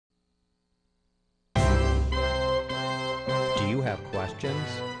you have questions?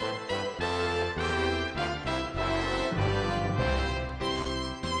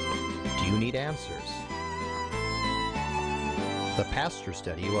 Do you need answers? The Pastor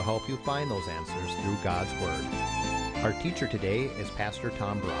Study will help you find those answers through God's Word. Our teacher today is Pastor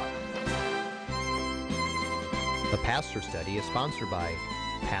Tom Brock. The Pastor Study is sponsored by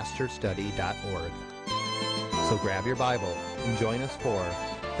pastorstudy.org. So grab your Bible and join us for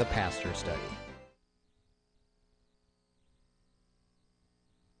the Pastor Study.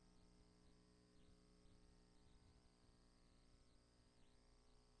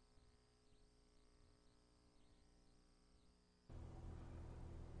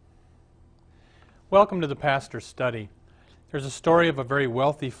 Welcome to the Pastor's Study. There's a story of a very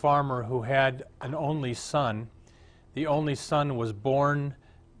wealthy farmer who had an only son. The only son was born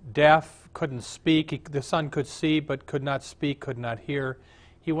deaf, couldn't speak. The son could see but could not speak, could not hear.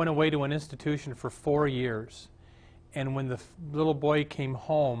 He went away to an institution for 4 years. And when the little boy came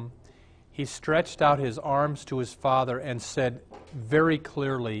home, he stretched out his arms to his father and said very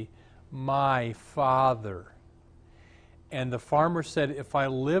clearly, "My father." And the farmer said, "If I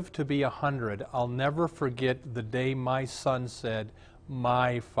live to be 100, I'll never forget the day my son said,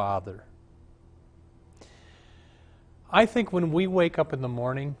 'My father.'" I think when we wake up in the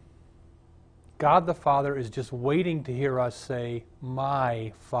morning, God the Father is just waiting to hear us say,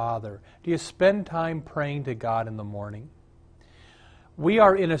 "My Father." Do you spend time praying to God in the morning? We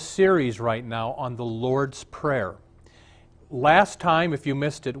are in a series right now on the Lord's Prayer. Last time, if you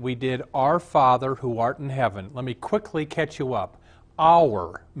missed it, we did Our Father who art in heaven. Let me quickly catch you up.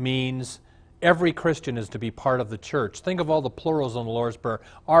 Our means every Christian is to be part of the church. Think of all the plurals on the Lord's Prayer.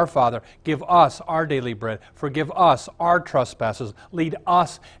 Our Father, give us our daily bread. Forgive us our trespasses. Lead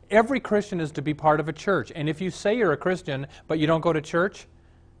us. Every Christian is to be part of a church. And if you say you're a Christian, but you don't go to church,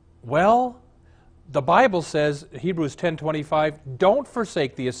 well, the Bible says, Hebrews 10:25, don't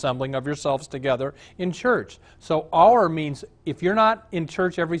forsake the assembling of yourselves together in church. So our means, if you're not in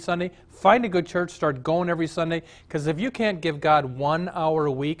church every Sunday, find a good church, start going every Sunday, because if you can't give God 1 hour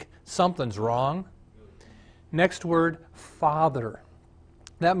a week, something's wrong. Next word, Father.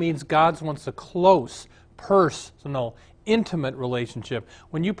 That means God wants a close, personal, intimate relationship.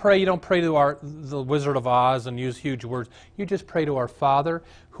 When you pray, you don't pray to the Wizard of Oz and use huge words. You just pray to our Father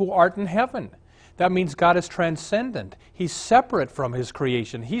who art in heaven. That means God is transcendent. He's separate from His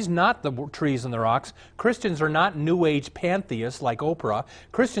creation. He's not the trees and the rocks. Christians are not New Age pantheists like Oprah.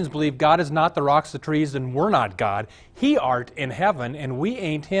 Christians believe God is not the rocks, the trees, and we're not God. He art in heaven, and we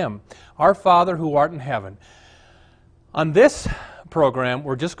ain't Him. Our Father who art in heaven. On this program,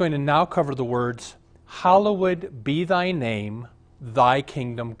 we're just going to now cover the words, "Hallowed be thy name, thy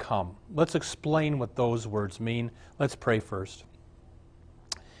kingdom come." Let's explain what those words mean. Let's pray first.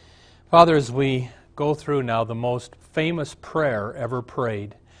 Father, as we go through now the most famous prayer ever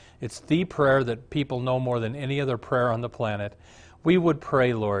prayed, it's the prayer that people know more than any other prayer on the planet. We would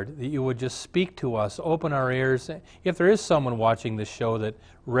pray, Lord, that you would just speak to us, open our ears. If there is someone watching this show that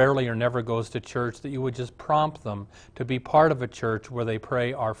rarely or never goes to church, that you would just prompt them to be part of a church where they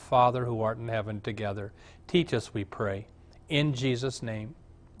pray, "Our Father who art in heaven," together. Teach us, we pray. In Jesus' name,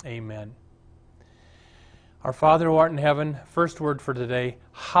 amen. Our Father who art in heaven, first word for today,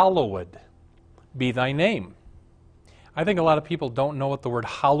 hallowed be thy name. I think a lot of people don't know what the word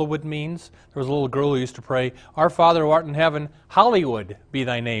hallowed means. There was a little girl who used to pray, "Our Father who art in heaven, Hollywood be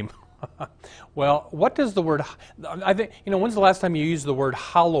thy name." Well, what does the word, I think, when's the last time you used the word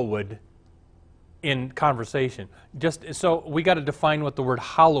hallowed in conversation? Just so we got to define what the word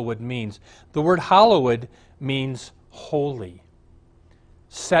hallowed means. The word hallowed means holy,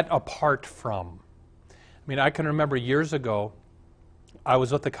 set apart from. I can remember years ago, I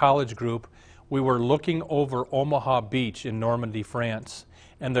was with the college group. We were looking over Omaha Beach in Normandy, France,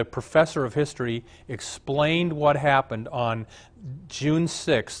 and the professor of history explained what happened on June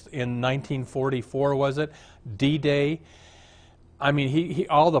 6th in 1944, was it? D-Day. He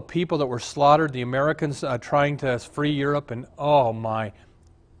all the people that were slaughtered, the Americans trying to free Europe, and oh my.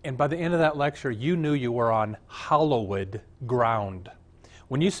 And by the end of that lecture, you knew you were on hallowed ground.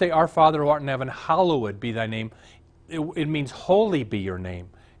 When you say, "Our Father who art in heaven, hallowed be thy name," it means holy be your name.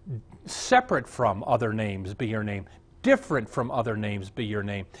 Separate from other names be your name. Different from other names be your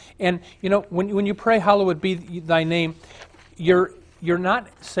name. And, when you pray, "Hallowed be thy name," you're not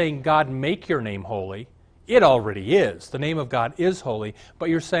saying, "God, make your name holy." It already is. The name of God is holy. But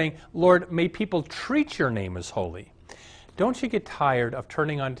you're saying, "Lord, may people treat your name as holy." Don't you get tired of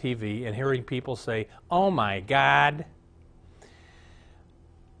turning on TV and hearing people say, "Oh my God"?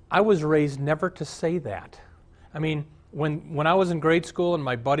 I was raised never to say that. When I was in grade school and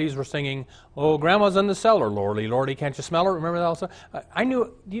my buddies were singing, "Oh, Grandma's in the cellar, Lordy, Lordy, can't you smell her?" Remember that also? I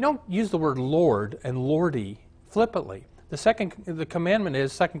knew you don't use the word Lord and Lordy flippantly. The commandment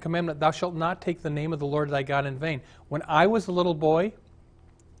is, second commandment, thou shalt not take the name of the Lord thy God in vain. When I was a little boy,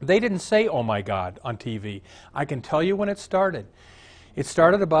 they didn't say, "Oh my God," on TV. I can tell you when it started. It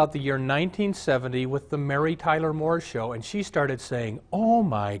started about the year 1970 with the Mary Tyler Moore Show, and she started saying, "Oh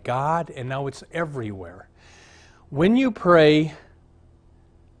my God," and now it's everywhere. When you pray,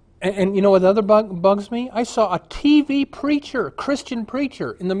 and you know what other bugs me? I saw a TV preacher, Christian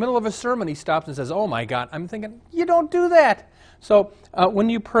preacher, in the middle of a sermon, he stops and says, "Oh my God." I'm thinking, you don't do that. So when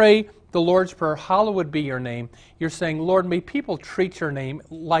you pray the Lord's Prayer, "Hallowed be your name," you're saying, "Lord, may people treat your name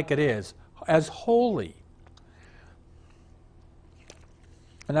like it is, as holy."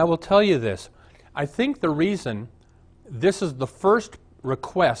 And I will tell you this, I think the reason this is the first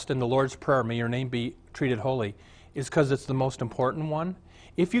request in the Lord's Prayer, "May your name be treated holy," is because it's the most important one.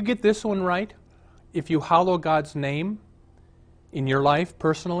 If you get this one right, if you hallow God's name in your life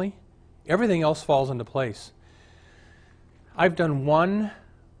personally, everything else falls into place. I've done one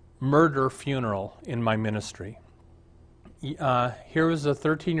murder funeral in my ministry. Here was a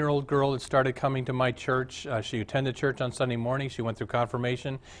 13-year-old girl that started coming to my church. She attended church on Sunday morning. She went through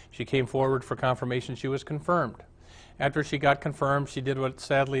confirmation. She came forward for confirmation. She was confirmed. After she got confirmed, she did what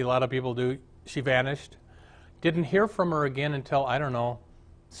sadly a lot of people do. She vanished. Didn't hear from her again until,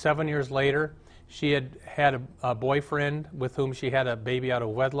 7 years later. She had a boyfriend with whom she had a baby out of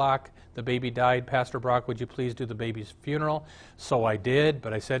wedlock. The baby died. "Pastor Brock, would you please do the baby's funeral?" So I did,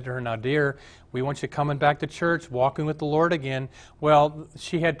 but I said to her, "Now, dear, we want you coming back to church, walking with the Lord again." Well,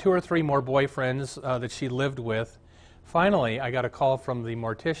 she had 2 or 3 more boyfriends that she lived with. Finally, I got a call from the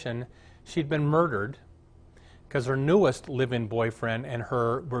mortician. She'd been murdered because her newest live-in boyfriend and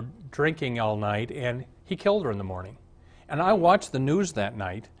her were drinking all night, and he killed her in the morning. And I watched the news that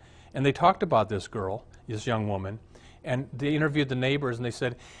night, and they talked about this girl, this young woman, and they interviewed the neighbors, and they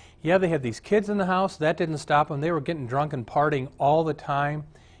said, yeah, they had these kids in the house. That didn't stop them. They were getting drunk and partying all the time.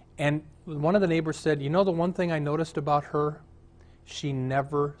 And one of the neighbors said, "You know the one thing I noticed about her? She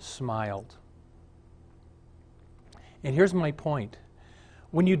never smiled." And here's my point.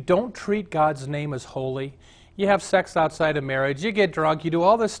 When you don't treat God's name as holy, you have sex outside of marriage, you get drunk, you do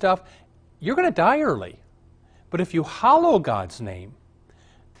all this stuff, you're going to die early. But if you hallow God's name,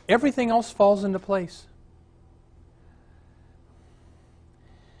 everything else falls into place.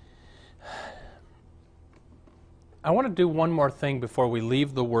 I want to do one more thing before we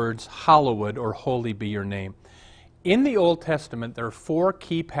leave the words "hallowed" or "holy be your name." In the Old Testament, there are 4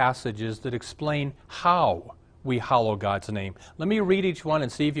 key passages that explain how we hallow God's name. Let me read each one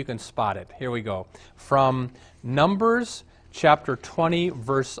and see if you can spot it. Here we go. From Numbers chapter 20,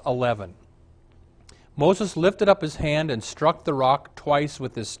 verse 11. Moses lifted up his hand and struck the rock twice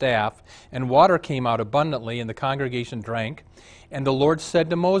with his staff, and water came out abundantly, and the congregation drank. And the Lord said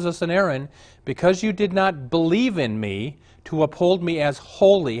to Moses and Aaron, "Because you did not believe in me to uphold me as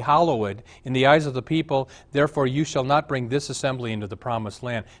holy, hallowed, in the eyes of the people, therefore you shall not bring this assembly into the promised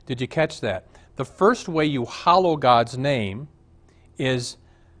land." Did you catch that? The first way you hallow God's name is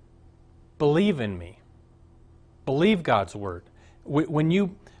believe in me. Believe God's word. When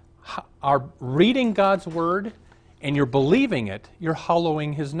you are reading God's word and you're believing it, you're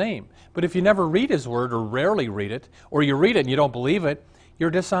hallowing his name. But if you never read his word or rarely read it, or you read it and you don't believe it,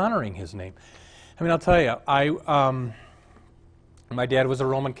 you're dishonoring his name. I mean, I'll tell you, my dad was a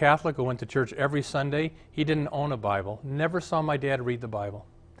Roman Catholic who went to church every Sunday. He didn't own a Bible. Never saw my dad read the Bible.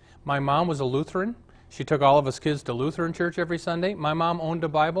 My mom was a Lutheran. She took all of us kids to Lutheran church every Sunday. My mom owned a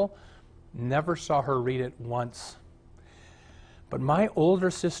Bible. Never saw her read it once. But my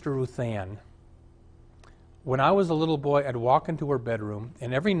older sister Ruth Ann, when I was a little boy, I'd walk into her bedroom,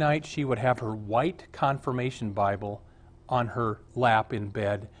 and every night she would have her white confirmation Bible on her lap in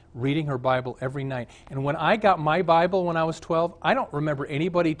bed, reading her Bible every night. And when I got my Bible when I was 12, I don't remember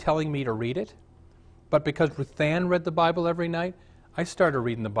anybody telling me to read it, but because Ruth Ann read the Bible every night, I started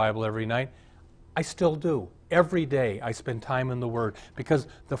reading the Bible every night. I still do. Every day I spend time in the Word, because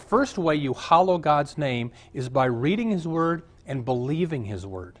the first way you hallow God's name is by reading his Word and believing his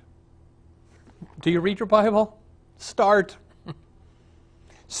Word. Do you read your Bible? Start.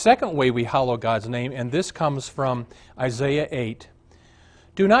 Second way we hallow God's name, and this comes from Isaiah 8.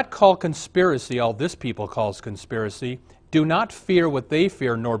 Do not call conspiracy all this people calls conspiracy. Do not fear what they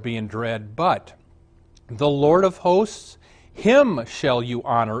fear, nor be in dread. But the Lord of hosts, him shall you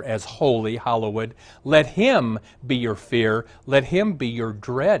honor as holy, hallowed. Let him be your fear. Let him be your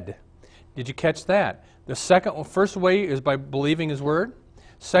dread. Did you catch that? The first way is by believing his word.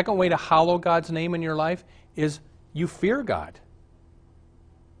 Second way to hallow God's name in your life is You fear God.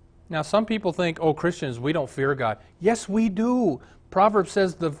 Now, some people think, oh, Christians, we don't fear God. Yes, we do. Proverbs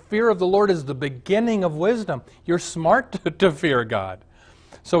says the fear of the Lord is the beginning of wisdom. You're smart to fear God.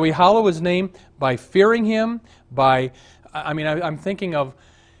 So we hallow His name by fearing Him, I'm thinking of,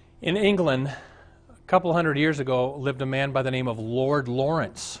 in England, a couple hundred years ago, lived a man by the name of Lord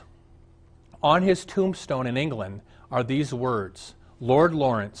Lawrence. On his tombstone in England are these words, Lord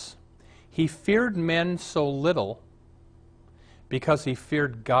Lawrence, he feared men so little because he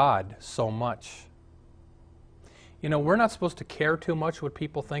feared God so much. You know, we're not supposed to care too much what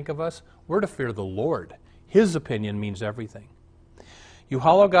people think of us. We're to fear the Lord. His opinion means everything. You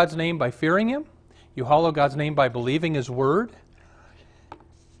hallow God's name by fearing Him. You hallow God's name by believing His Word.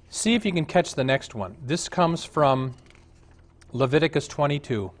 See if you can catch the next one. This comes from Leviticus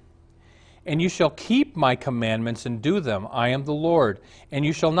 22. And you shall keep my commandments and do them. I am the Lord. And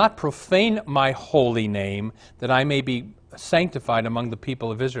you shall not profane my holy name, that I may be sanctified among the people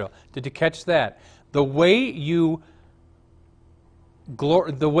of Israel. Did you catch that? The way you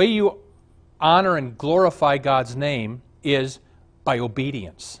honor and glorify God's name is by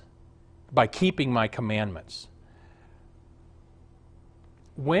obedience, by keeping my commandments.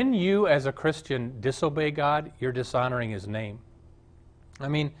 When you, as a Christian, disobey God, you're dishonoring His name. I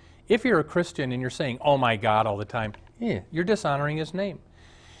mean, if you're a Christian and you're saying, oh my God, all the time, you're dishonoring His name.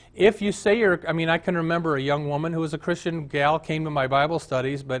 If you say I can remember a young woman who was a Christian gal, came to my Bible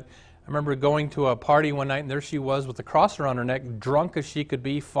studies, but I remember going to a party one night and there she was with a cross around her neck, drunk as she could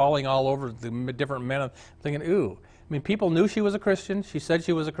be, falling all over the different men, thinking, ooh. I mean, people knew she was a Christian. She said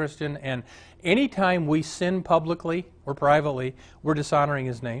she was a Christian. And anytime we sin publicly or privately, we're dishonoring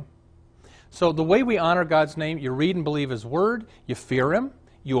His name. So the way we honor God's name, you read and believe His Word, you fear Him,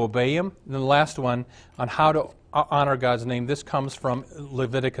 you obey Him. And then the last one on how to honor God's name, this comes from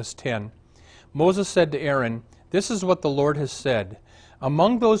Leviticus 10. Moses said to Aaron, this is what the Lord has said.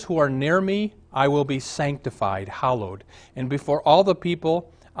 Among those who are near me, I will be sanctified, hallowed. And before all the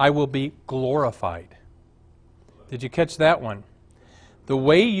people, I will be glorified. Did you catch that one? The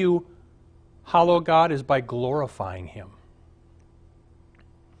way you hallow God is by glorifying Him.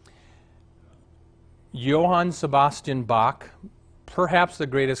 Johann Sebastian Bach, perhaps the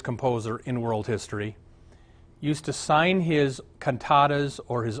greatest composer in world history, used to sign his cantatas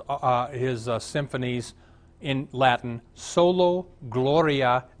or his symphonies in Latin, Solo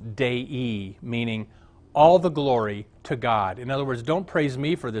Gloria Dei, meaning all the glory to God. In other words, don't praise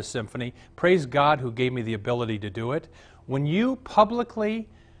me for this symphony. Praise God who gave me the ability to do it. When you publicly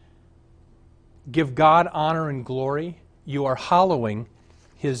give God honor and glory, you are hallowing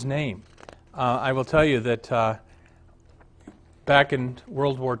His name. I will tell you that back in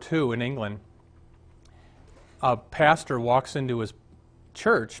World War II in England, a pastor walks into his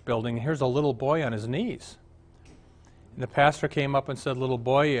church building, and here's a little boy on his knees. And the pastor came up and said, little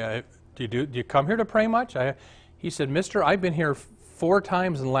boy, do you come here to pray much? He said, mister, I've been here 4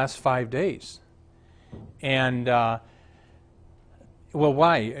 times in the last 5 days. And, well,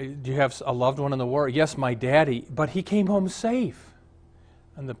 why? Do you have a loved one in the war? Yes, my daddy, but he came home safe.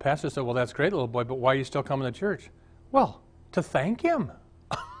 And the pastor said, well, that's great, little boy, but why are you still coming to church? Well, to thank Him.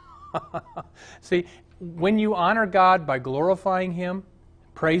 See, when you honor God by glorifying Him,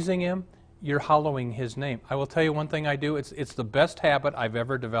 praising Him, you're hallowing His name. I will tell you one thing I do. It's the best habit I've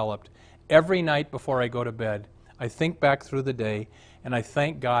ever developed. Every night before I go to bed, I think back through the day, and I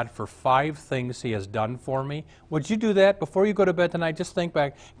thank God for 5 things He has done for me. Would you do that before you go to bed tonight? Just think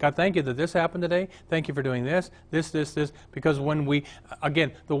back. God, thank you that this happened today. Thank you for doing this. Because when we,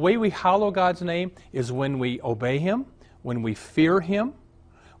 again, the way we hallow God's name is when we obey Him, when we fear Him,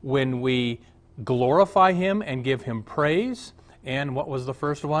 when we glorify Him and give Him praise. And what was the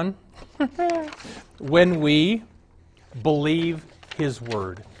first one? When we believe His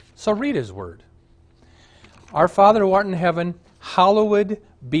Word. So read His Word. Our Father who art in heaven, hallowed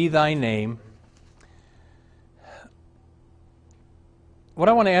be Thy name. What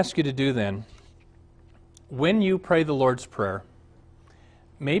I want to ask you to do then, when you pray the Lord's Prayer,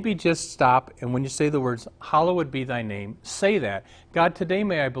 maybe just stop, and when you say the words, hallowed be Thy name, say that. God, today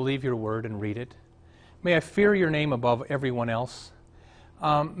may I believe Your Word and read it. May I fear Your name above everyone else.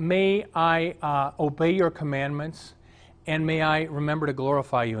 May I obey Your commandments, and may I remember to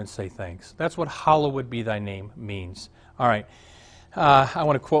glorify You and say thanks. That's what hallowed be Thy name means. All right. I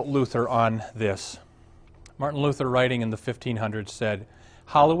want to quote Luther on this. Martin Luther, writing in the 1500s, said,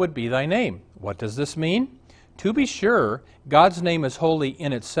 hallowed be Thy name. What does this mean? To be sure, God's name is holy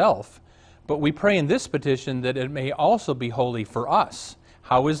in itself, but we pray in this petition that it may also be holy for us.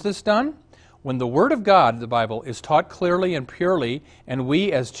 How is this done? When the Word of God, the Bible, is taught clearly and purely, and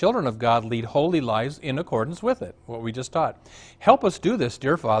we as children of God lead holy lives in accordance with it, what we just taught. Help us do this,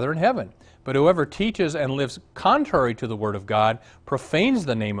 dear Father in heaven. But whoever teaches and lives contrary to the Word of God profanes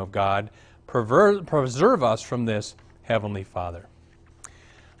the name of God. Preserve us from this, Heavenly Father.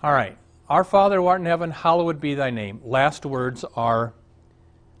 All right. Our Father who art in heaven, hallowed be thy name. Last words are,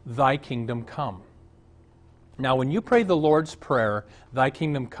 thy kingdom come. Now, when you pray the Lord's Prayer, thy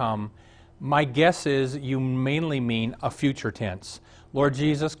kingdom come, my guess is you mainly mean a future tense. Lord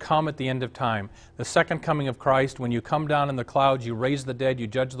Jesus, come at the end of time. The second coming of Christ, when you come down in the clouds, you raise the dead, you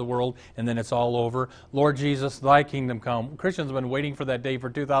judge the world, and then it's all over. Lord Jesus, thy kingdom come. Christians have been waiting for that day for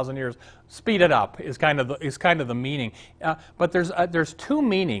 2,000 years. Speed it up is kind of the meaning. But there's two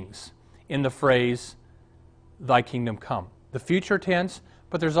meanings in the phrase, thy kingdom come. The future tense,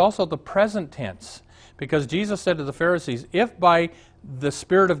 but there's also the present tense. Because Jesus said to the Pharisees, if by the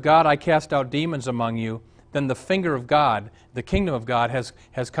Spirit of God I cast out demons among you, then the finger of God, the kingdom of God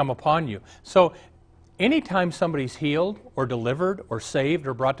has come upon you. So anytime somebody's healed or delivered or saved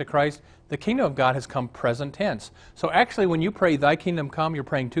or brought to Christ, the kingdom of God has come present tense. So actually when you pray, thy kingdom come, you're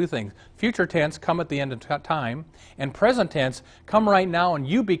praying two things. Future tense, come at the end of time, and present tense, come right now and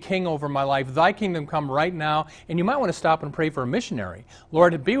you be king over my life. Thy kingdom come right now. And you might want to stop and pray for a missionary.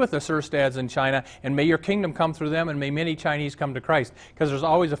 Lord, be with the Surstads in China, and may your kingdom come through them, and may many Chinese come to Christ. Because there's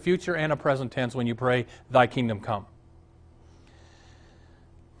always a future and a present tense when you pray, thy kingdom come.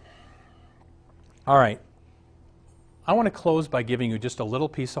 All right. I want to close by giving you just a little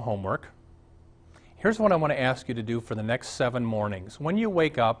piece of homework. Here's what I want to ask you to do for the next 7 mornings. When you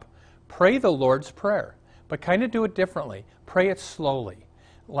wake up, pray the Lord's Prayer, but kind of do it differently. Pray it slowly,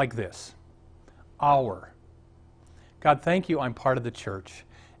 like this. Our. God, thank you, I'm part of the church.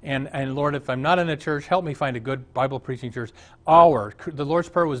 And Lord, if I'm not in a church, help me find a good Bible preaching church. The Lord's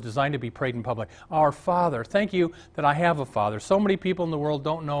Prayer was designed to be prayed in public. Our Father, thank you that I have a Father. So many people in the world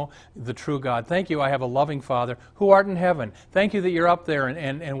don't know the true God. Thank you, I have a loving Father who art in heaven. Thank you that you're up there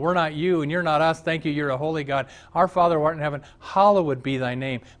and we're not you and you're not us. Thank you, you're a holy God. Our Father who art in heaven, hallowed be thy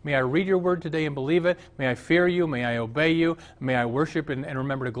name. May I read your word today and believe it. May I fear you. May I obey you. May I worship and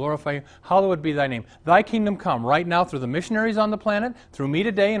remember to glorify you. Hallowed be thy name. Thy kingdom come right now through the missionaries on the planet, through me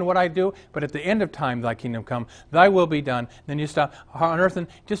today and what I do, but at the end of time, thy kingdom come, thy will be done. Then you stop on earth and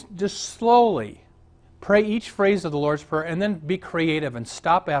just slowly pray each phrase of the Lord's Prayer, and then be creative and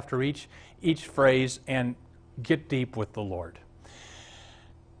stop after each phrase and get deep with the Lord.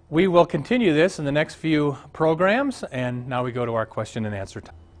 We will continue this in the next few programs, and now we go to our question and answer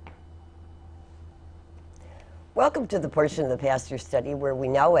time. Welcome to the portion of the Pastor Study where we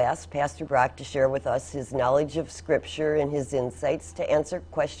now ask Pastor Brock to share with us his knowledge of Scripture and his insights to answer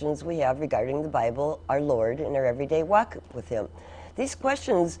questions we have regarding the Bible, our Lord, and our everyday walk with Him. These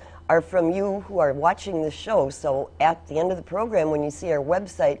questions are from you who are watching the show, so at the end of the program when you see our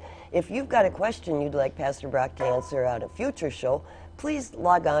website, if you've got a question you'd like Pastor Brock to answer on a future show, please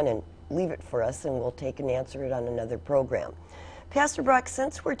log on and leave it for us and we'll take and answer it on another program. Pastor Brock,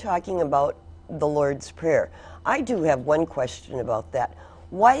 since we're talking about the Lord's Prayer, I do have one question about that.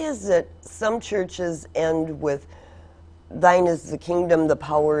 Why is it some churches end with thine is the kingdom, the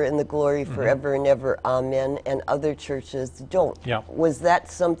power, and the glory forever and ever, amen, and other churches don't? Yeah. Was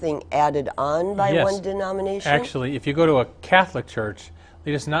that something added on by Yes. one denomination? Actually, if you go to a Catholic church,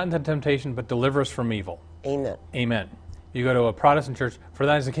 lead us not into temptation, but deliver us from evil. Amen. Amen. You go to a Protestant church, for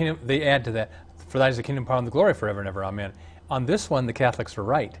thine is the kingdom, they add to that, for thine is the kingdom, power, and the glory forever and ever, amen. On this one, the Catholics are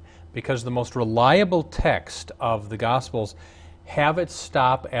right, because the most reliable text of the Gospels have it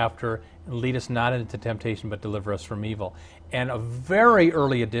stop after, lead us not into temptation, but deliver us from evil. And a very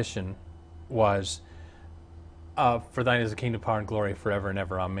early edition was, for thine is the kingdom, power, and glory forever and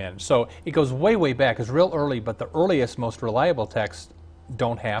ever, amen. So it goes way, way back. It's real early, but the earliest, most reliable texts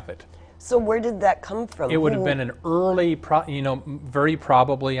don't have it. So where did that come from? It would have been an early, very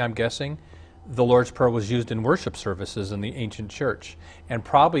probably, I'm guessing, the Lord's Prayer was used in worship services in the ancient church. And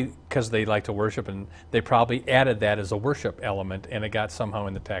probably because they like to worship, and they probably added that as a worship element, and it got somehow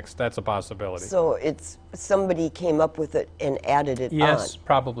in the text. That's a possibility. So it's somebody came up with it and added it on? Yes,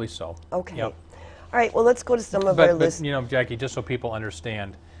 probably so. Okay. Yep. All right, well, let's go to some of our lists. But, Jackie, just so people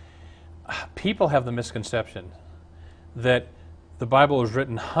understand, people have the misconception that the Bible was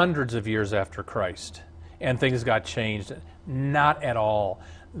written hundreds of years after Christ, and things got changed. Not at all.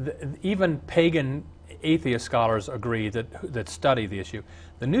 Even pagan atheist scholars agree that study the issue.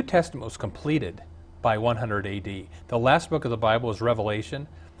 The New Testament was completed by 100 AD. The last book of the Bible is Revelation,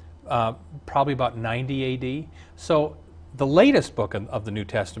 probably about 90 AD. So The latest book of the New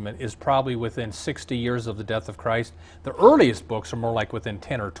Testament is probably within 60 years of the death of Christ. The earliest books are more like within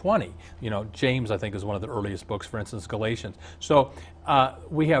 10 or 20. James, I think, is one of the earliest books, for instance, Galatians. So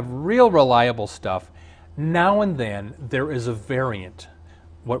we have real reliable stuff. Now and then there is a variant,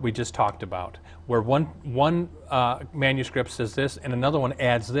 what we just talked about, where one manuscript says this and another one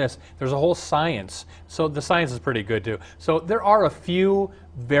adds this. There's a whole science. So the science is pretty good too. So there are a few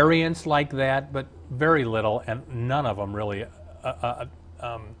variants like that, but very little, and none of them really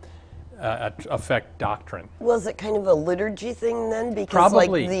affect doctrine. Well, is it kind of a liturgy thing then? Because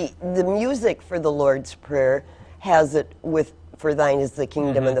Probably. like the music for the Lord's Prayer has it with, "For thine is the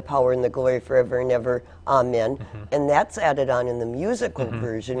kingdom and the power and the glory forever and ever, amen." And that's added on in the musical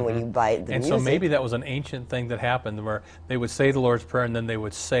version when you buy the And music. so maybe that was an ancient thing that happened where they would say the Lord's Prayer and then they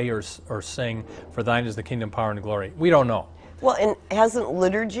would say or sing, "For thine is the kingdom, power, and glory." We don't know. Well, and hasn't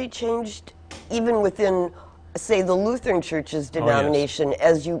liturgy changed even within, say, the Lutheran Church's denomination?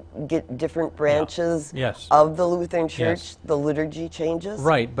 As you get different branches Yes. of the Lutheran Church, Yes. the liturgy changes?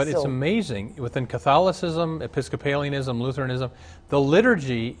 Right, but it's So- amazing. Within Catholicism, Episcopalianism, Lutheranism, the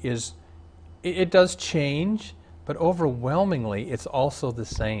liturgy it does change, but overwhelmingly it's also the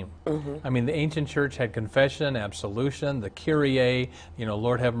same. I mean, the ancient church had confession, absolution, the Kyrie,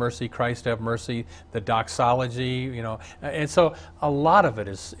 Lord have mercy, Christ have mercy, the doxology, and so a lot of it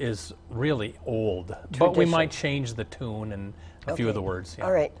is really old. But we Tradition. might change the tune and a few of the words. Yeah.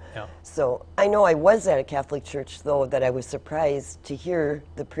 All right. Yeah. So I know I was at a Catholic church, though, that I was surprised to hear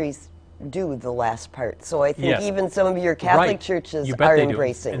the priest do the last part. So I think Yes. even some of your Catholic Right. churches You bet are they do.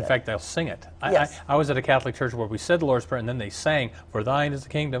 embracing In it. fact, they'll sing it. Yes. I was at a Catholic church where we said the Lord's Prayer and then they sang, "For thine is the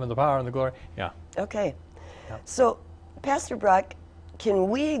kingdom and the power and the glory." Yeah. Okay. So, Pastor Brock, can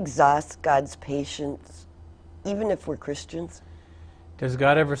we exhaust God's patience even if we're Christians? Does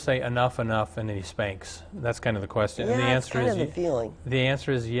God ever say enough, and then he spanks? That's kind of the question. Yeah, and the that's answer kind is of the feeling. The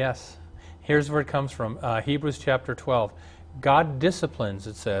answer is yes. Here's where it comes from. Hebrews chapter 12. God disciplines,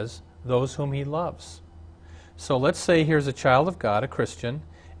 it says, those whom he loves. So let's say here's a child of God, a Christian,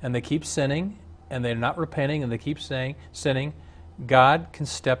 and they keep sinning, and they're not repenting, and they keep sinning. God can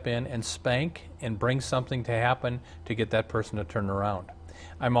step in and spank and bring something to happen to get that person to turn around.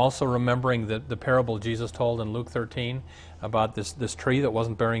 I'm also remembering the parable Jesus told in Luke 13 about this tree that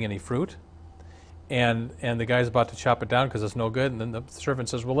wasn't bearing any fruit. And the guy's about to chop it down because it's no good. And then the servant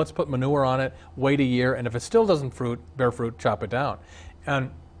says, well, let's put manure on it, wait a year, and if it still doesn't bear fruit, chop it down. And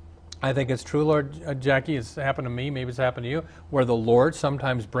I think it's true, Lord Jackie, it's happened to me, maybe it's happened to you, where the Lord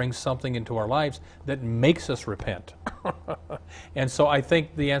sometimes brings something into our lives that makes us repent. And so I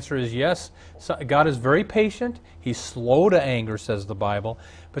think the answer is yes. So God is very patient. He's slow to anger, says the Bible.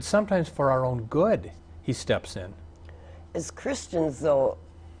 But sometimes for our own good, he steps in. As Christians, though,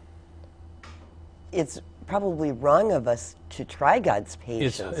 it's probably wrong of us to try God's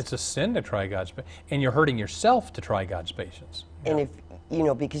patience. It's a sin to try God's patience. And you're hurting yourself to try God's patience. And if,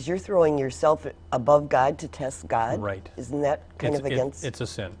 because you're throwing yourself above God to test God. Right. Isn't that kind of against? It's a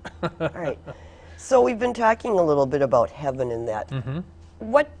sin. All right. So we've been talking a little bit about heaven and that.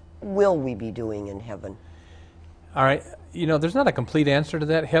 What will we be doing in heaven? All right. There's not a complete answer to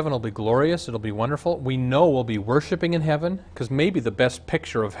that. Heaven will be glorious. It'll be wonderful. We know we'll be worshiping in heaven because maybe the best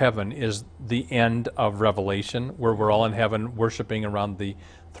picture of heaven is the end of Revelation where we're all in heaven worshiping around the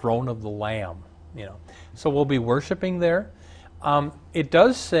throne of the Lamb. So we'll be worshiping there. It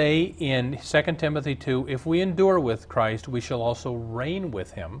does say in 2 Timothy 2, if we endure with Christ, we shall also reign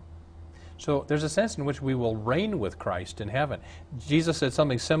with him. So there's a sense in which we will reign with Christ in heaven. Jesus said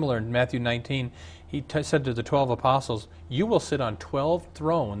something similar in Matthew 19. He said to the 12 apostles, you will sit on 12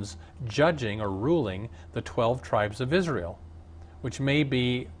 thrones judging or ruling the 12 tribes of Israel, which may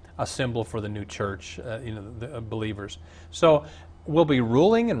be a symbol for the new church, the believers. So we'll be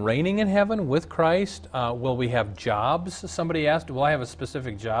ruling and reigning in heaven with Christ. Will we have jobs? Somebody asked, will I have a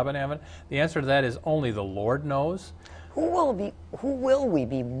specific job in heaven? The answer to that is only the Lord knows. Who will we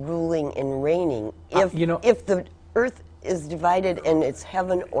be ruling and reigning if the earth is divided and it's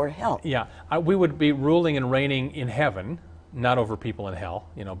heaven or hell? Yeah, we would be ruling and reigning in heaven, not over people in hell.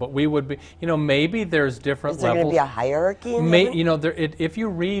 But we would be. Maybe there's different Is there levels. going to be a hierarchy in heaven? If you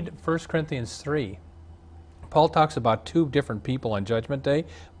read 1 Corinthians 3, Paul talks about two different people on Judgment Day.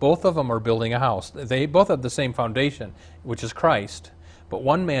 Both of them are building a house. They both have the same foundation, which is Christ. But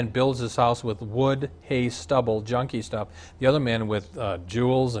one man builds his house with wood, hay, stubble, junky stuff. The other man with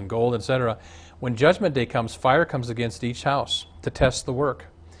jewels and gold, etc. When Judgment Day comes, fire comes against each house to test the work.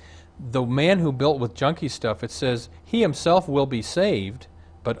 The man who built with junky stuff, it says, he himself will be saved,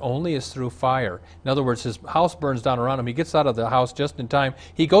 but only as through fire. In other words, his house burns down around him. He gets out of the house just in time.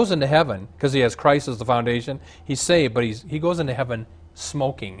 He goes into heaven because he has Christ as the foundation. He's saved, but he goes into heaven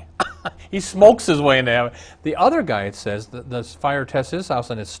smoking. He smokes his way into heaven. The other guy, it says, the fire tests his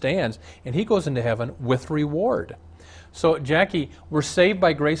house and it stands, and he goes into heaven with reward. So, Jackie, we're saved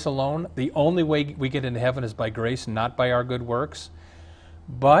by grace alone. The only way we get into heaven is by grace, not by our good works.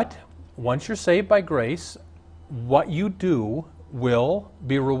 But once you're saved by grace, what you do will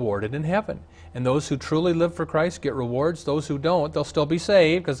be rewarded in heaven. And those who truly live for Christ get rewards. Those who don't, they'll still be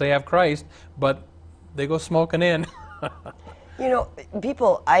saved because they have Christ, but they go smoking in. You know,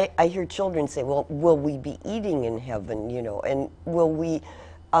 people, I hear children say, well, will we be eating in heaven, you know, and will we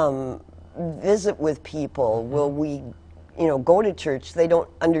visit with people? Will we, you know, go to church? They don't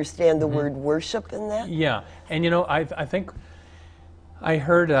understand the word worship in that. Yeah, and you know, I think I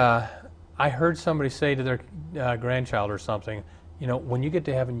heard somebody say to their grandchild or something, you know, when you get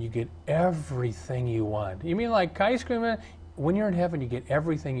to heaven, you get everything you want. You mean like ice cream? When you're in heaven, you get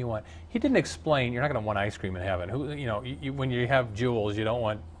everything you want. He didn't explain. You're not going to want ice cream in heaven. You know, when you have jewels, you don't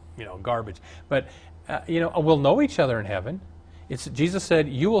want, you know, garbage. But you know, we'll know each other in heaven. Jesus said,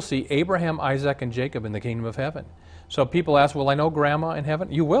 "You will see Abraham, Isaac, and Jacob in the kingdom of heaven." So people ask, "Will I know Grandma in heaven?"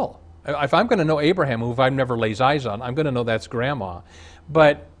 You will. If I'm going to know Abraham, who I've never laid eyes on, I'm going to know that's Grandma.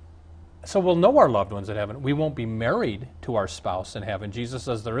 But so we'll know our loved ones in heaven. We won't be married to our spouse in heaven. Jesus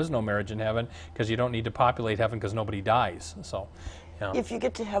says there is no marriage in heaven because you don't need to populate heaven because nobody dies. So, yeah. If you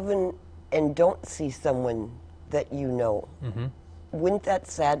get to heaven and don't see someone that you know, wouldn't that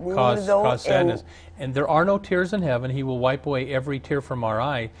sadden you, though? Cause sadness. And there are no tears in heaven. He will wipe away every tear from our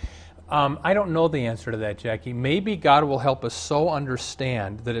eye. I don't know the answer to that, Jackie. Maybe God will help us so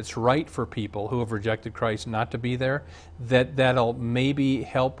understand that it's right for people who have rejected Christ not to be there, that'll maybe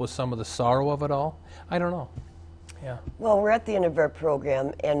help with some of the sorrow of it all. I don't know. Yeah. Well, we're at the end of our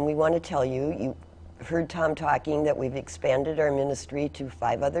program, and we want to tell you, you heard Tom talking that we've expanded our ministry to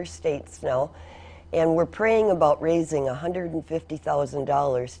 5 other states now, and we're praying about raising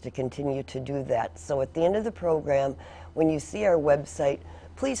 $150,000 to continue to do that. So at the end of the program, when you see our website,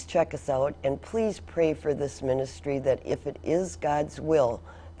 please check us out, and please pray for this ministry that if it is God's will,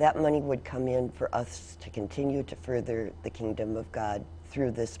 that money would come in for us to continue to further the kingdom of God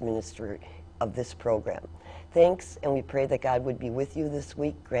through this ministry of this program. Thanks, and we pray that God would be with you this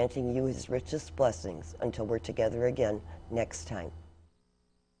week, granting you his richest blessings until we're together again next time.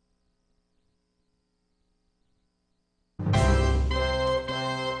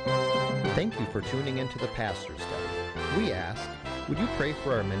 Thank you for tuning into the Pastor Study. We ask, would you pray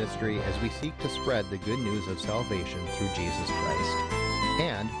for our ministry as we seek to spread the good news of salvation through Jesus Christ?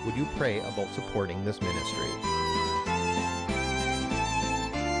 And would you pray about supporting this ministry?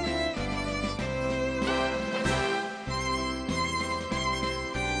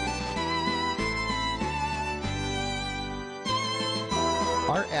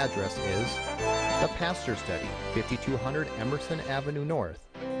 Our address is The Pastor Study, 5200 Emerson Avenue North,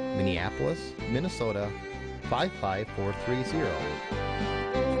 Minneapolis, Minnesota, 55430.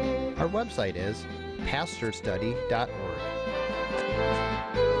 Our website is pastorstudy.org.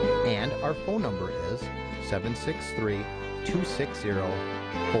 And our phone number is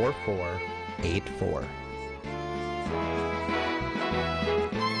 763-260-4484.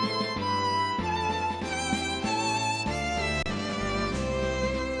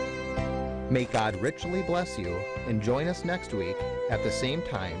 May God richly bless you, and join us next week at the same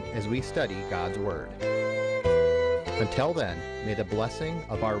time as we study God's Word. Until then, may the blessing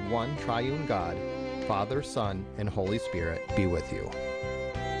of our one triune God, Father, Son, and Holy Spirit be with you.